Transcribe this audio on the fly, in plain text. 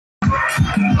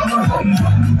So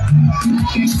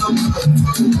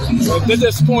this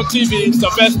is Spoon TV,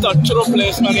 Sylvester Churo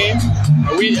Place, my name.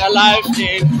 We are live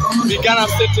in Ghana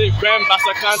City, Grand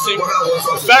Bassa County.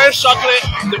 Very shortly,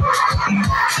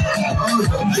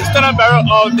 the standard bearer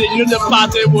of the Unity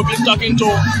Party will be talking to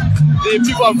the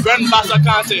people of Grand Bassa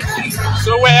County.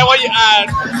 So wherever you are,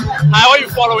 however you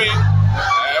following,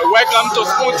 welcome to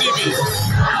Spoon TV.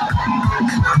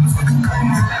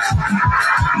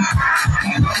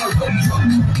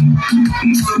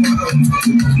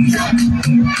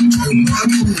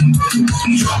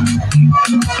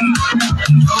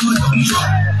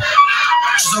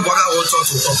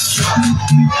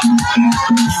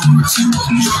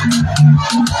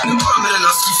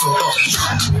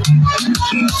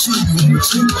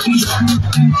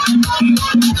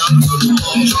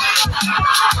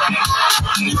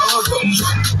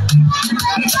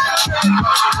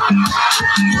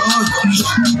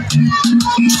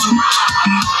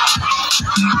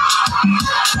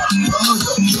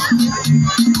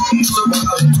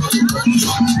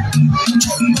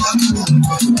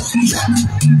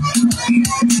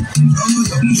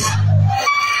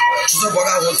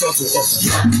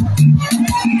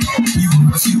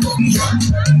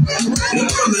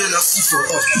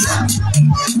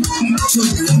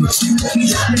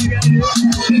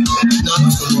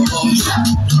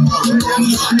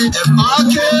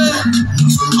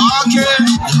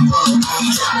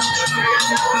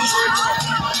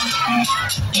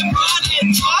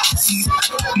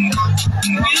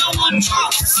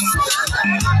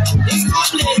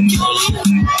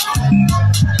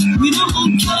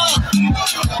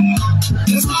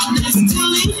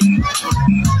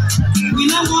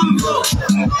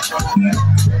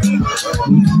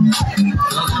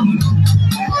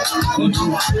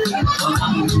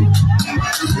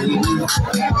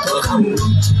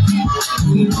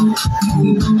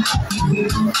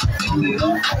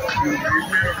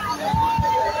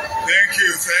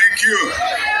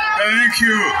 Thank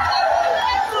you.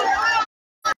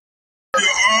 You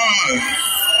all,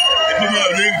 the people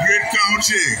of this great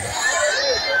county.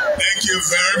 Thank you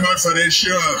very much for this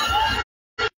show.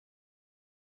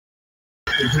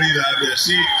 Please have your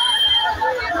seat.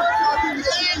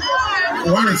 I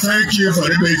want to thank you for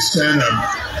the big stand-up.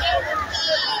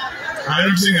 I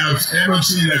don't think I've ever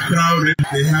seen a crowd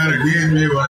they had against me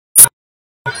when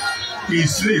he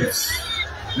sleeps.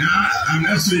 Now, I'm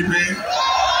not sleeping.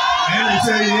 And they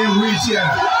say he ain't weak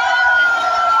yet.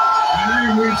 And I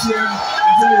ain't weak yet.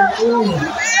 They say, oh.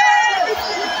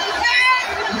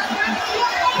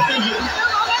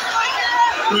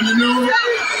 But you know,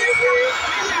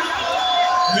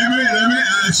 let me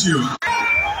ask you.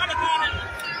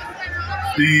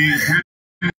 The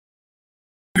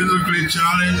physically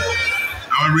challenged,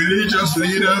 our religious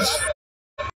leaders,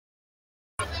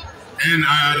 and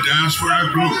our diaspora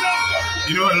group.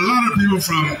 You know, a lot of people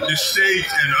from the state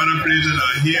and other places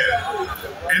are here.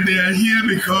 And they are here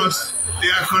because they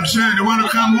are concerned. They want to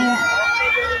come home.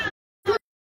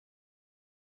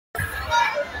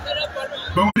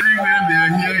 But we thank them, they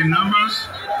are here in numbers.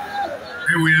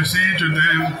 And we are saying to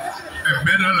them, a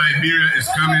better Liberia is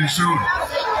coming soon.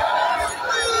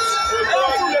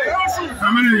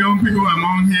 How many young people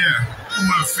among here who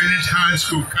have finished high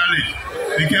school, college,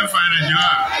 they can't find a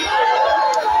job?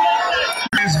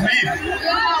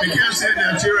 They can't send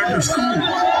their children to school.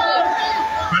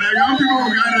 But the young people who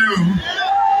got them,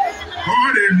 all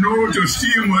they know to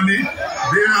steal money,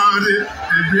 they have it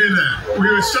and do that. We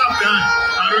will stop that.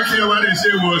 I don't care what they say,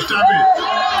 we'll stop it.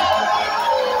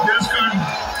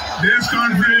 This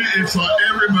country is for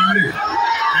everybody.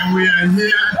 And we are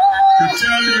here to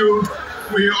tell you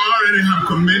we already have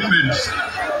commitments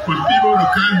for people to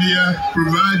come here,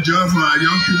 provide jobs for our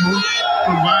young people,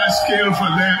 provide skill for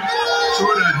them, so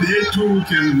that they too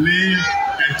can live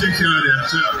and take care of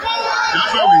themselves.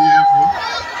 That's what we're here for.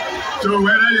 So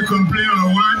whether you complain or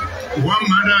what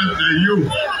matters than you,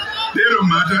 they don't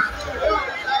matter.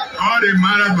 All they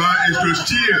matter about is to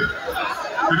steal,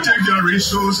 to take your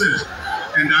resources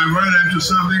and divert them to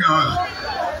something else.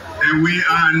 And we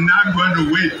are not going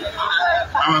to wait.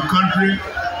 Our country,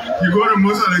 you go to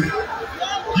most of the,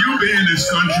 you be in this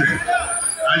country.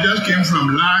 I just came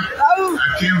from LAC,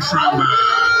 I came from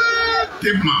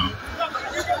Tipman.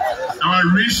 Our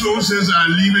resources are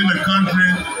leaving the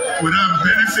country without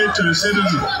benefit to the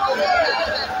citizens.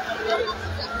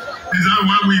 Is that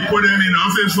what we put them in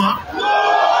office for?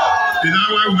 Is that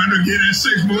why we're going to give them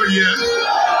 6 more years?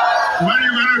 What are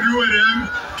you going to do with them?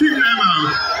 Keep them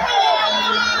out.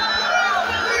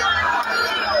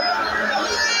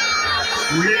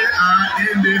 We are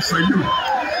in this for you.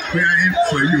 We are in it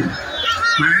for you.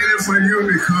 We are in it for you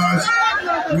because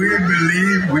We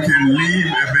believe we can leave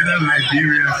a better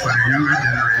Liberia for the younger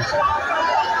generation.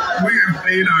 We have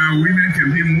made our women can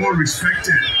be more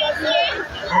respected.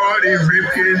 All these rape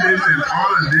cases and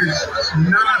all of this,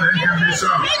 none of them can be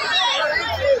solved.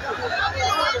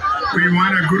 We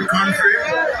want a good country,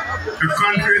 a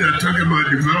country that talks about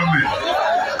development.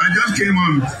 I just came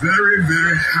on very,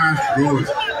 very harsh road.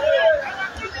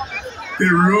 The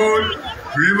road,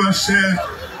 River said,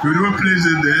 we don't place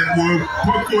it there, we'll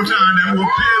put quota and then we'll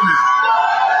pave it.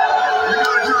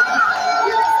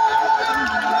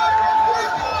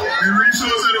 The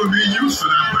resources will be used for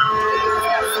that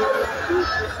purpose.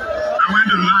 I went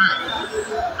to Lime.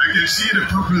 I can see the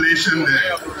population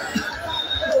there.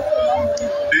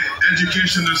 The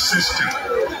educational system.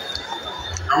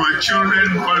 Our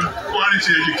children want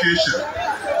quality education.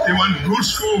 They want good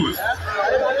schools.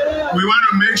 We want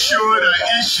to make sure that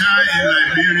each child in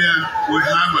Liberia will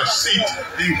have a seat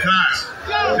in class.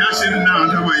 Not sitting down on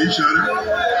top of each other.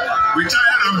 We're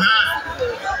tired of that.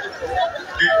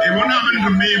 It won't happen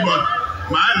to me, but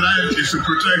my life is to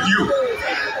protect you.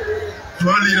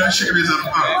 Our leadership is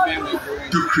about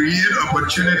to create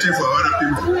opportunity for other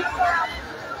people.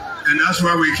 And that's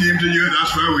why we came to you.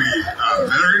 That's why we are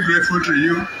very grateful to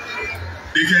you.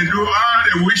 They can do all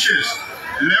the wishes.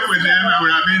 Live with them, I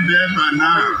would have been dead by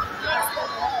now.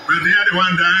 But they are the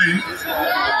one dying.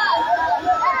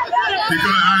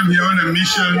 Because I'm here on a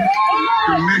mission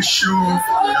to make sure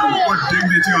that we put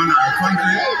dignity on our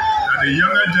country, that the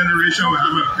younger generation will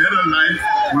have a better life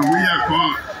when we are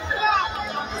gone.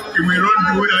 If we don't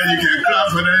do that, you can clap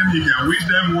for them, you can wish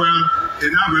them well, they're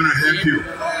not going to help you.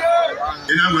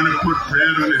 They're not going to put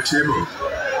bread on the table.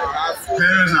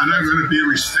 Parents are not going to be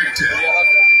respected.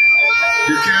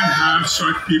 You can't have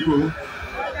such people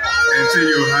and say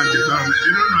you have development.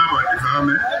 They don't know about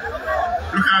development.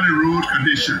 Look at the road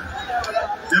condition.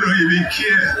 They don't even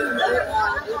care.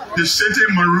 The city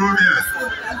of Monrovia,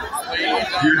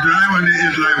 you drive on it,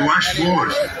 it's like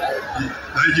washboards,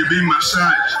 like you're being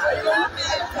massaged.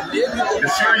 A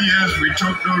few years we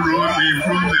took the road, we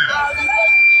improved them.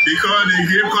 Because they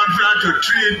gave contract to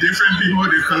 3 different people,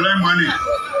 they collect money.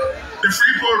 The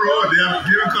Freeport Road, they have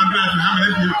given contract to how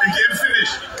many people, they can't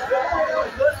finish.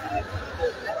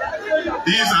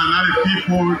 These are not the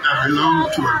people that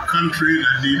belong to a country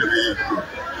that need to be improved.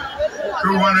 So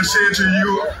I want to say to you,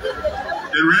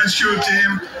 the rescue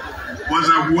team was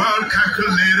a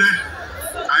well-calculated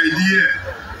idea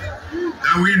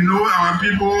that we know our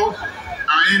people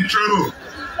are in trouble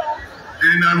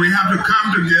and that we have to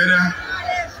come together,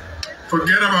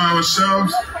 forget about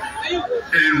ourselves,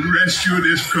 and rescue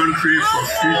this country for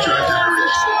future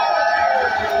generations.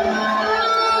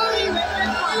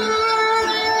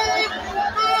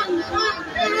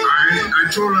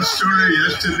 I told a story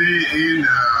yesterday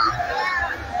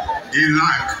in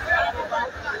Lac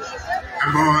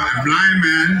about a blind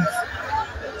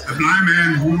man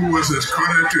who was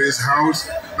escorted to his house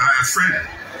by a friend.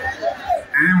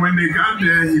 And when they got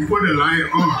there, he put a light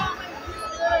on.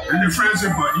 And the friend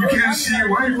said, but you can't see,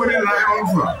 why you put a light on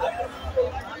for?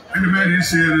 And the man didn't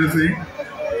say anything.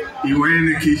 He went in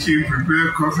the kitchen,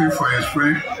 prepared coffee for his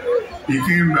friend. He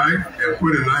came back and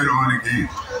put a light on again.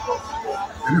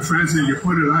 And the friend said, you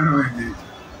put a light on again?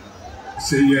 He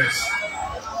said, yes.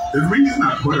 The reason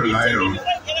I put a light on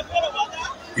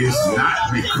is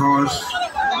not because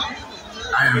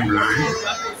I am blind,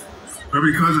 but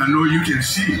because I know you can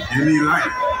see. You need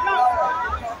light.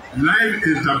 Light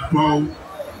is about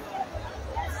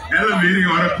elevating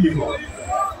other people.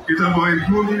 It's about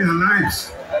improving their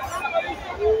lives.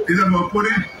 It's about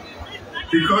putting,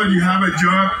 because you have a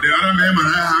job, the other man might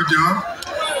not have a job.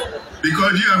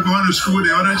 Because you are going to school,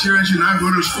 the other children should not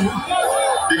go to school.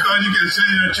 Because you can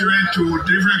send your children to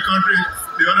different countries,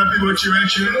 the other people's children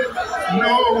should.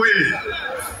 No way.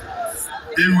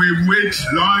 If we wait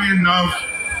long enough,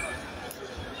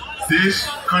 this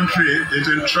country is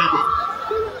in trouble.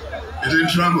 It's in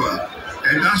trouble.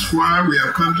 And that's why we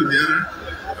have come together.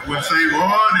 We thank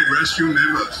all the rescue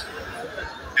members.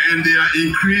 And they are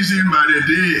increasing by the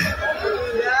day.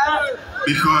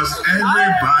 Because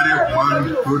everybody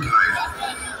wants good life.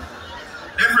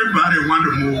 Everybody wants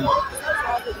to move on.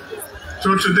 So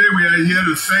today we are here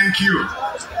to thank you.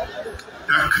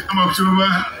 That come October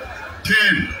 10,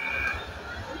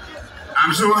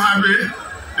 I'm so happy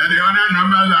that the other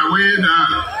numbers are way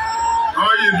down.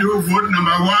 All you do, vote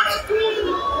number what? 2.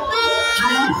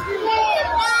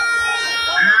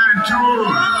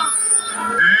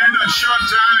 And in a short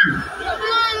time,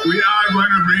 we are going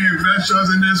to bring investment.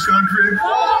 investors in this country.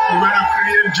 We're going to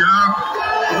create jobs.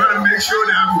 We're going to make sure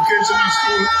they have vocational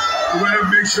schools. We're going to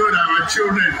make sure that our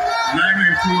children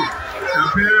livelihood. Their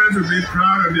parents will be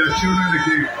proud of their children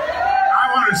again.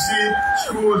 I want to see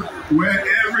schools where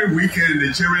every weekend the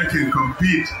children can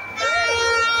compete.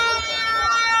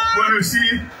 I want to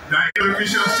see that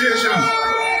television station,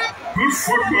 good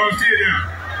football stadium,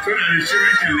 so that the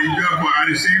children can enjoy but at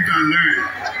the same time learn.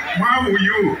 Why will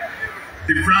you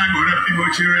deprive other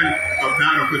people's children of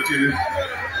that opportunity?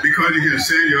 Because you can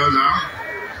send yours out?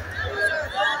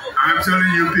 I'm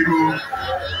telling you people,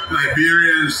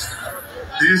 Liberians,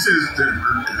 this is the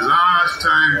last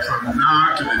time from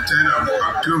now to the 10th of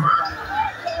October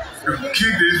to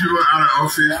kick these people out of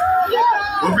office,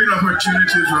 open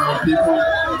opportunities for our people,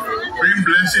 bring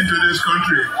blessing to this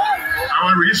country.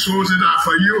 Our resources are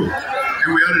for you,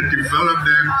 and we have to develop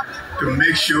them to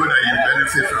make sure that you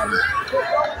benefit from them.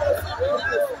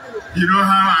 You know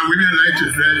how our women like to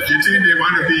dress? Do you think they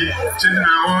want to be sitting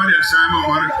at all their time?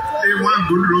 They want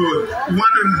good roads. We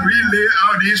want to relay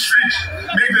out these streets,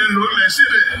 make them look like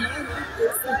cities.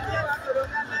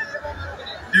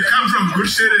 You come from good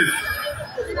cities,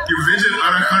 you visit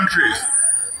other countries.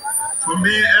 For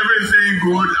me,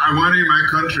 everything good I want in my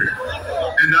country,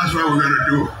 and that's what we're going to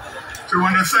do. So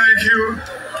I want to thank you.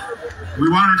 We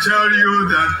want to tell you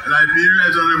that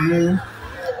Liberia is on the move.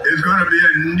 It's going to be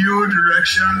a new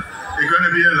direction. It's going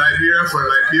to be a Liberia for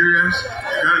Liberians.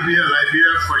 It's going to be a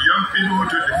Liberia for young people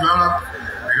to develop.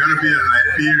 It's going to be a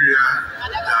Liberia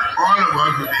that all of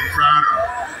us will be proud of.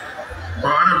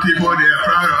 For other people, they are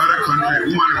proud of other countries.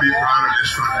 We want to be proud of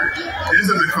this country. This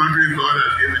is the country God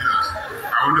has given us.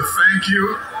 I want to thank you.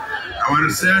 I want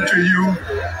to say to you,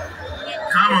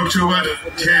 come October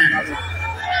 10th,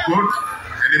 vote,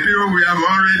 and the people we have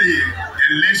already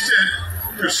enlisted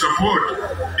to support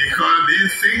because they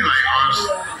think like us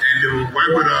and they will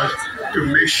work with us to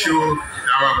make sure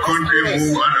that our country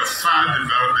moves under fast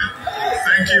development.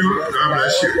 Thank you. God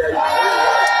bless you.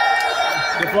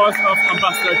 The voice of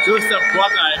Ambassador Joseph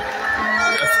Boakai,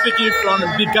 speaking from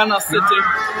Bigana City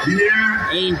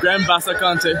in Grand Bassa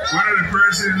County. One of the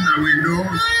persons that we know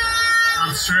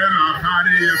have served our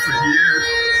party here for years,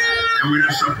 and with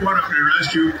the support of the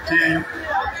rescue team,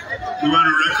 we want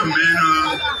to recommend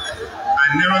her.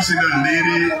 I've never seen a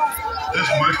lady this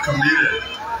much committed.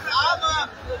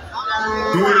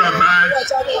 Good or bad,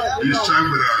 you stuck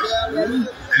with us.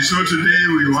 And so today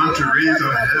we want to raise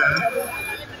our hand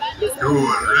to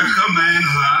recommend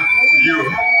her to you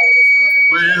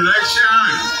for election.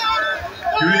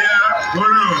 Julia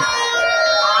Bono,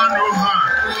 I know her.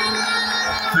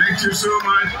 Thank you so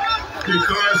much,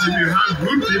 because if you have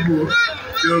good people,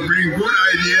 they'll bring good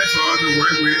ideas for us to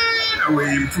work with that will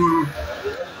improve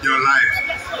your life.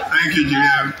 Thank you,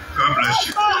 Julia. God bless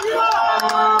you.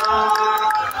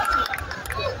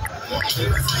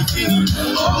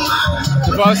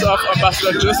 The voice of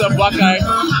Ambassador Joseph Boakai.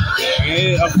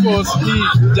 Of course, he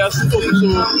just spoke to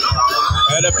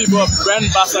the people of Grand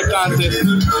Bassa County,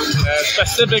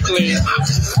 specifically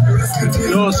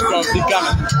those from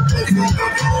Bigana.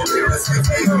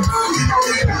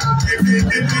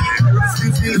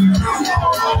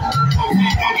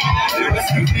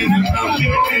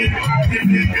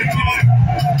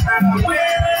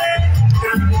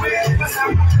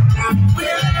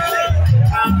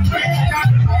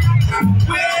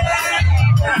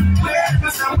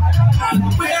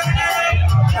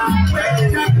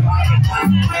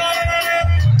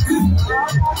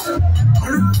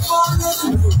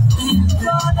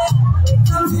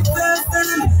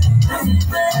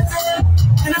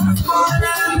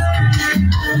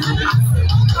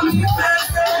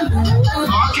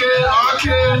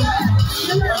 Okay.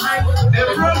 The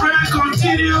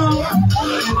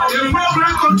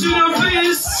program continue.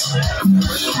 Please.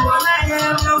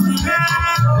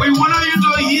 We want you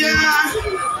to hear.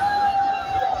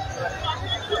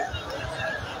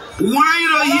 We want you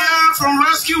to hear from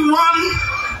Rescue One.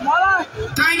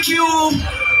 Thank you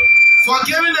for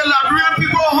giving the Liberian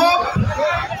people hope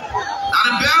that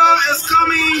the battle is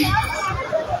coming.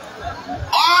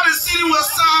 All the city will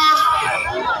start.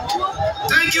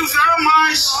 Thank you very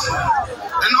much.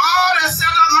 And all the set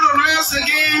are going to raise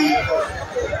again.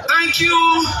 Thank you.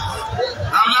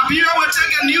 Now Liberia will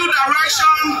take a new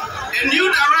direction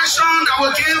that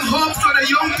will give hope to the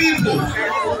young people.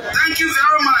 Thank you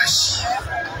very much.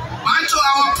 Back to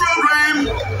our program.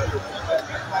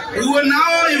 We will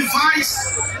now invite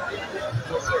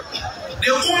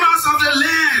the owners of the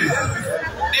land,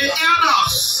 the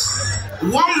elders,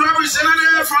 one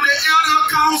representative from the Elder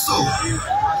Council,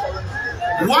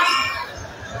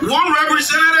 one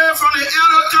representative from the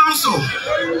Elder Council.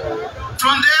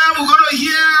 From there, we're going to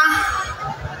hear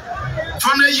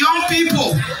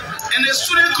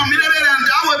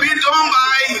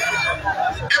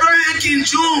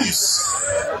King Jones.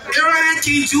 Abraham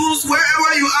King Jones,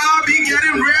 wherever you are, be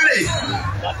getting ready.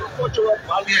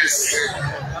 Yes.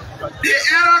 The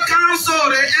Elder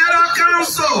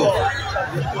Council,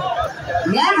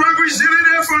 one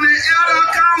representative from the Elder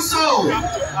Council.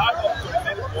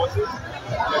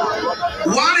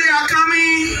 While they are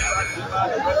coming,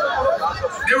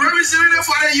 the representative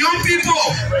for the young people,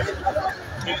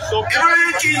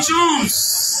 Abraham King Jones.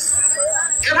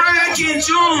 Abraham King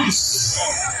Jones.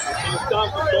 It's time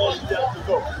for those who have to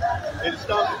go. It's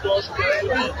time for those who have to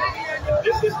leave.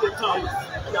 This is the time.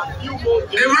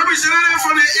 The representative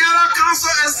from the Elder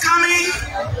Council is coming.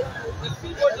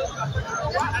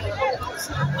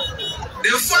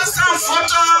 The first time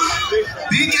photo,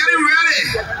 be getting ready.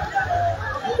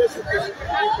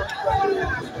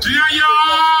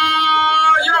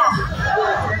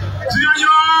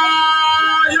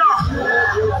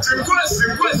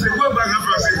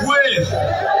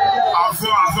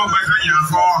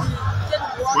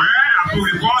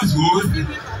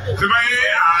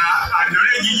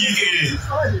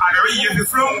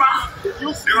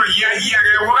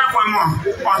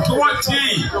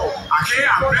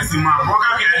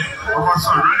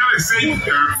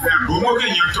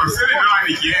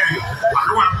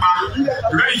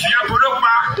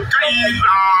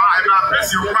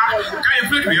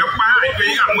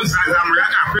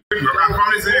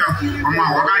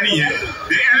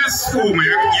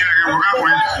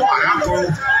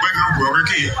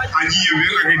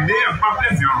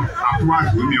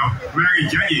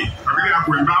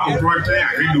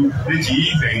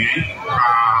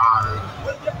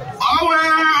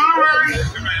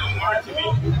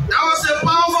 That was a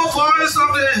powerful voice of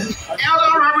the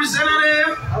elder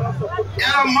representative,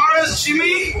 Elder Morris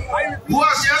Jimmy, who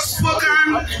has just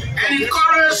spoken and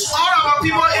encouraged all of our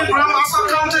people in Bassa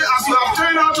County as you have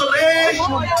turned out today,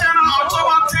 turn on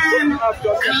October 10,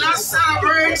 and let's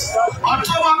celebrate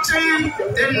October 10,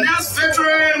 the next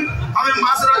veteran of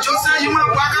Ambassador Joseph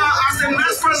Bassa as the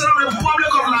next president of the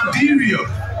Republic of Liberia.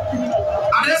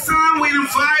 At this time, we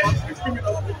invite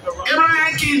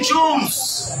Abraham King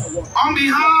Jones on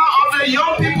behalf of the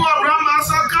young people of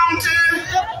Bassa County,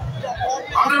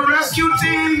 of the rescue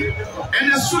team,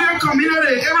 and the student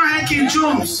community. Abraham King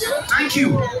Jones, thank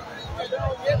you.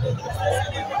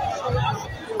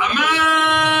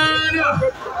 Amen.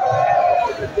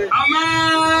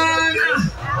 Amen.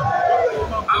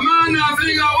 Amen.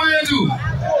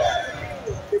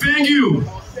 Thank you.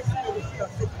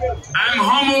 I'm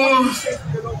humble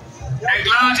and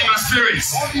glad in my spirit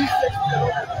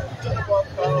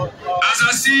as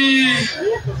I see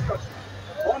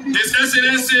His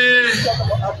Excellency,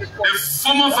 the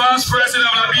former Vice President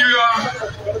of Liberia,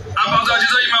 Ambassador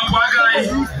Joseph Boakai,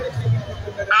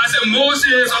 as the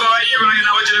Moses of our era and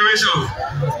our generation.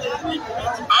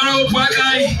 Honorable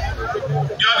Boakai,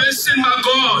 you have been sent by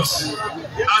God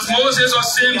as Moses was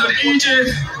sent to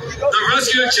Egypt to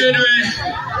rescue children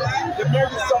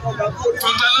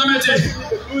from calamity.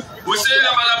 We say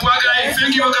about Boakai,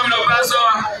 thank you for coming to Bassa.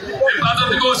 The Bassa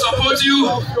people support you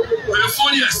with the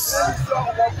fullness.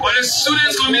 But the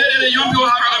students, community, and the young people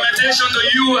have recommendation to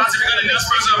you as you become the next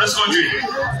president of this country.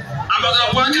 Ambassador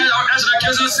Boakai, our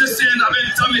education system have been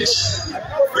damaged.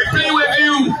 We plead with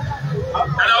you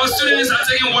that our students are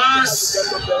taking words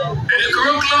and the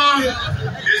curriculum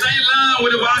is in line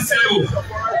with the one syllable.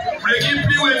 We keep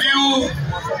pleading with you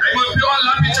that you will be all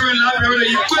lab teacher and lab to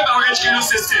equip our education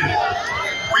system.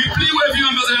 We plead with you,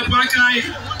 Ambassador Boakai,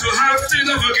 to have state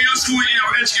of vocational school in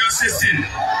our education system.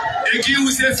 Again,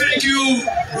 we say thank you.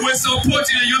 We will support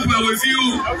the young people with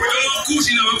you. We don't push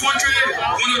in our country.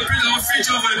 We want to build our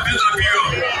future for a better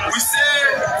period. We say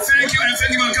thank you and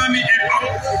thank you for coming and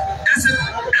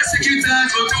execute that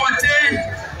October 10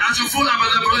 as a full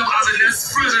Ambassador Boakai as the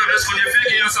next president of this country. Thank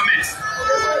you, Summit.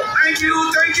 Thank you,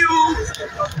 thank you.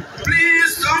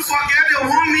 Please don't forget the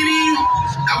one meeting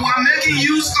that we are making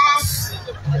use of.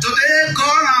 Today,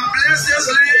 God has blessed this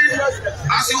land.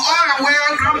 As you are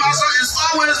aware, Bassa is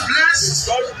always blessed.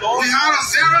 We had a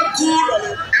very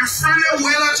good and friendly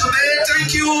weather today.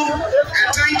 Thank you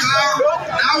and thank God.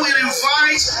 Now we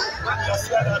invite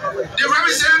the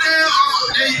representative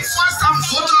of the first-time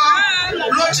voter,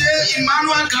 Bloche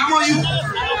Emmanuel Gamoyu.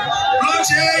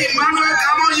 Bloche Emmanuel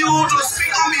Gamoyu to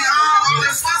speak on behalf of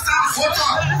the first-time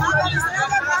voter.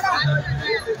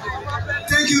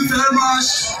 Thank you very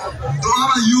much to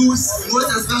our youth, most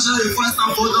especially the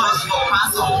first-time voters of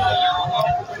Bassa.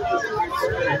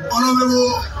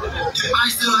 Honorable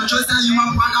Ambassador Joseph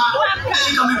Bassa,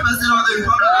 incoming President of the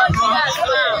Republic of God,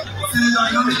 Senator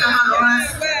Yomika Lawrence,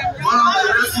 one of the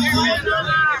rescue team,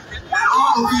 and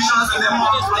all officials and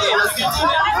members of the rescue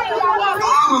team. To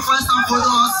our first-time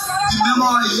voters,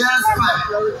 remember years back,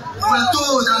 we were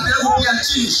told that there would be a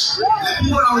change. The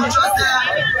people that we trust there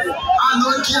are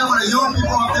not care for the young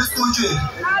people of this country.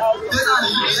 These are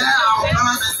our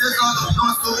parents and sisters of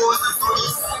young stories and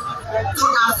stories. So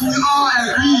as we all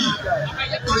agree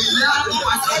to elect the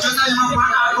Pastor Joseph Human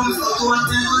Comes to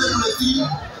 2023,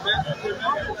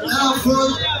 let us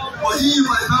vote for him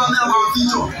for the development of our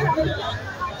future.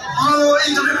 All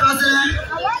incoming president,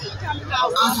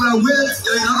 as we await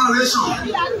the inauguration,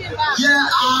 here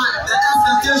are the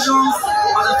expectations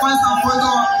of the first and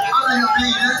foremost after you have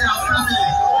been elected as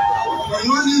president. We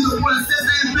want you to put a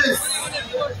system in place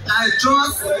that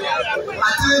just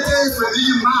activities will be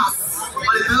mass for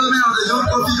the development of the young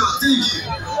people. Thank you.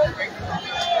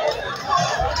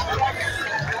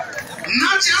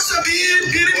 Not just to be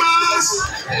mass,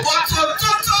 but to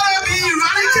totally be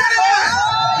eradicated.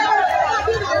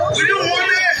 We don't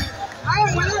want it.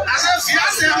 As a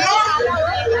fiancé,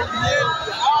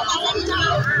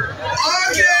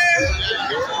 okay.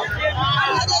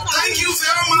 Thank you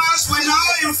very much. We now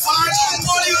invite on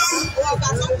podium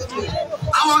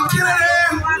our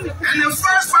candidate, and the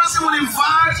first person we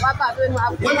invite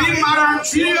will be Madam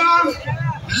Tria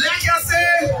Legacy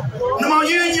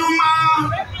Nomayuma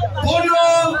Bono,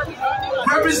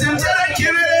 representative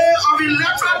candidate of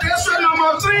electoral district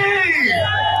number 3.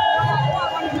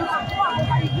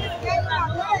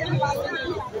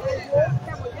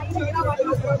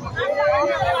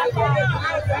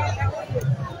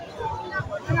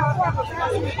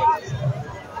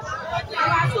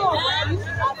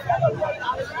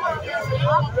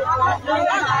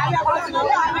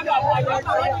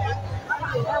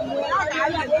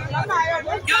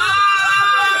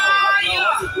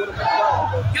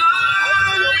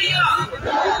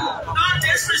 Don't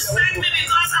disrespect me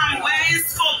because I'm wearing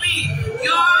Scoopy.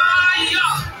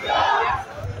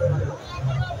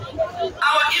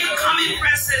 Our incoming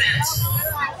president,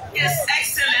 His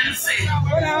Excellency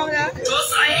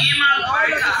Joseph Human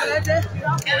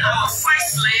and our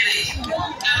First Lady,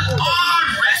 and all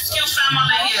rescue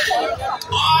family here,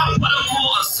 all protocol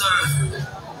observed.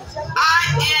 I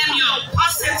am your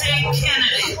positive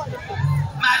candidate,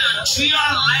 Madam Tria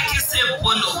Legacy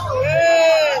Bono,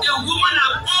 the woman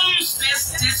that owns this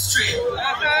district,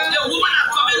 the woman that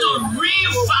coming to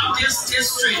revamp this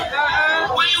district.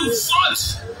 When you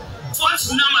vote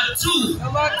number 2,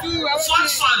 vote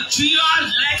for Tria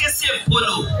Legacy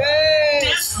Bono.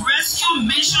 This rescue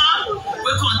mission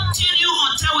will continue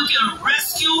until we can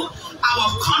rescue our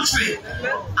country.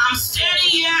 I'm standing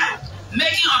here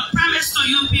making a promise to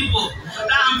you people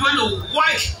that I'm going to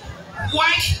work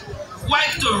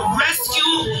to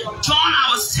rescue John,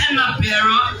 our standard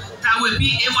bearer, that will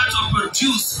be able to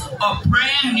produce a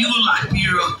brand new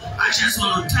Liberia. I just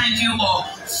want to thank you all.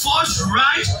 Vote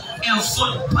right and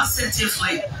vote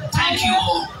positively. Thank you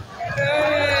all.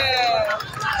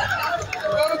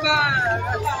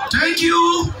 Thank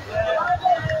you.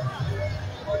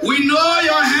 We know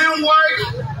your handwork.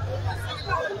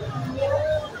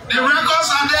 The records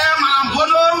are there, Madam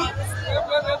Bono.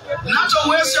 Not to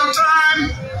waste your time,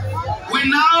 we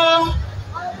now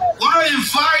want to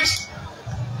invite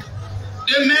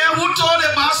the man who told the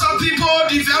Bassa people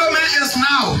development is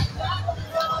now.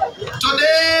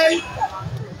 Today,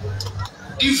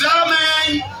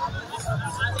 development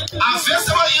are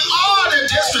visible in all the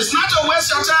districts. Not to waste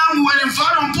your time, we will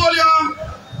invite on podium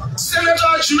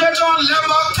Senator Junaton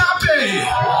Lemba Kape.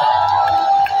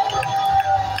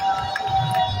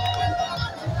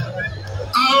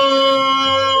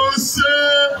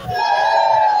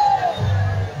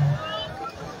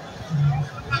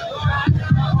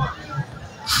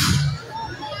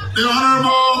 The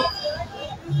Honorable,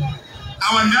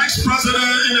 our next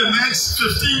president in the next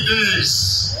 15 days,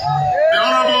 the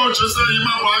Honorable Joseph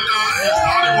Human is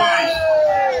our wife,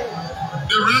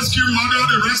 the rescue mother,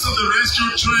 the rest of the rescue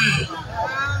train,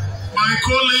 my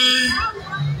colleague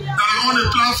that are on the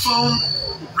platform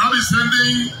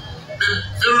representing the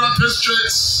various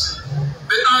districts,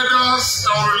 the elders,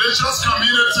 our religious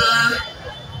community,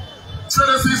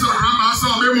 citizens of Bassa,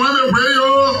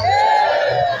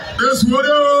 this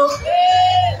widow,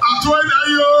 I told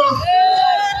you,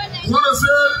 what I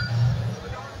said,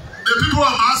 the people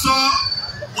of Bassa,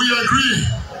 we agree.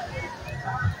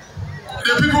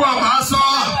 The people of Bassa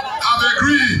have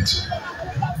agreed.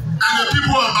 And the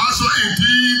people of Bassa,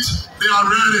 indeed, they are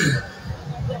ready.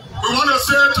 We want to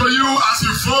say to you as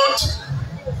you vote,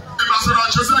 Ambassador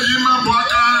Joseph Human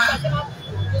Boakai,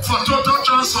 for total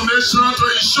transformation to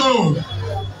ensure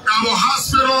that our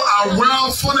hospitals are well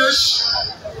furnished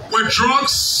with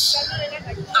drugs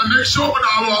and make sure that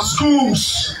our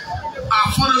schools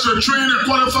are furnished with trained and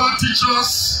qualified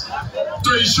teachers to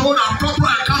ensure the proper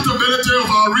accountability of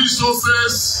our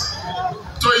resources,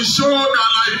 to ensure that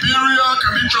Liberia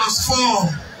can be transformed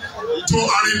to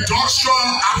an industrial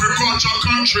agriculture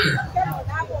country.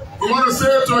 We want to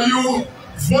say to you,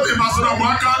 vote Ambassador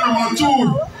Boakai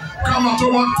 #2, come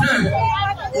October 10.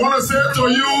 We want to say to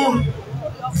you,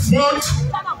 vote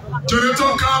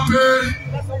Senator Kampe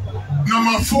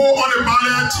 #4 on the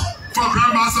ballot for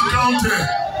Grand Bassa County.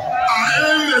 I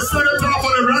am the senator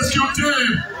for the rescue team,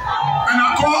 and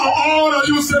I call on all of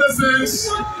you citizens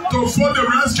to vote the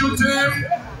rescue team,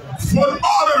 vote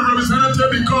all the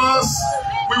representatives, because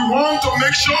we want to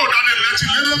make sure that the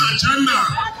legislative agenda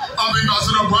of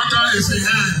Ambassador Boakai is in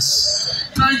hands.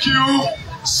 Thank you.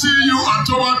 See you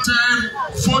October 10.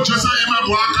 Vote Joseph Ima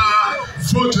Boakai,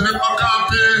 vote Senator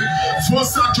Kampe, vote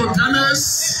Sacho Dennis,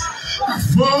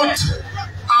 vote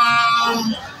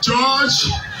George,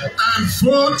 and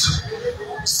vote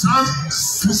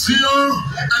Cecile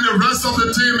and the rest of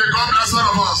the team. May God bless all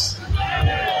of us.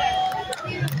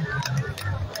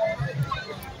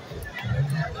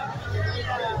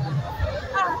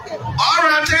 All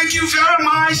right, thank you very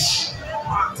much.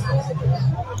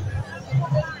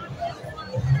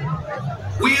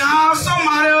 We have some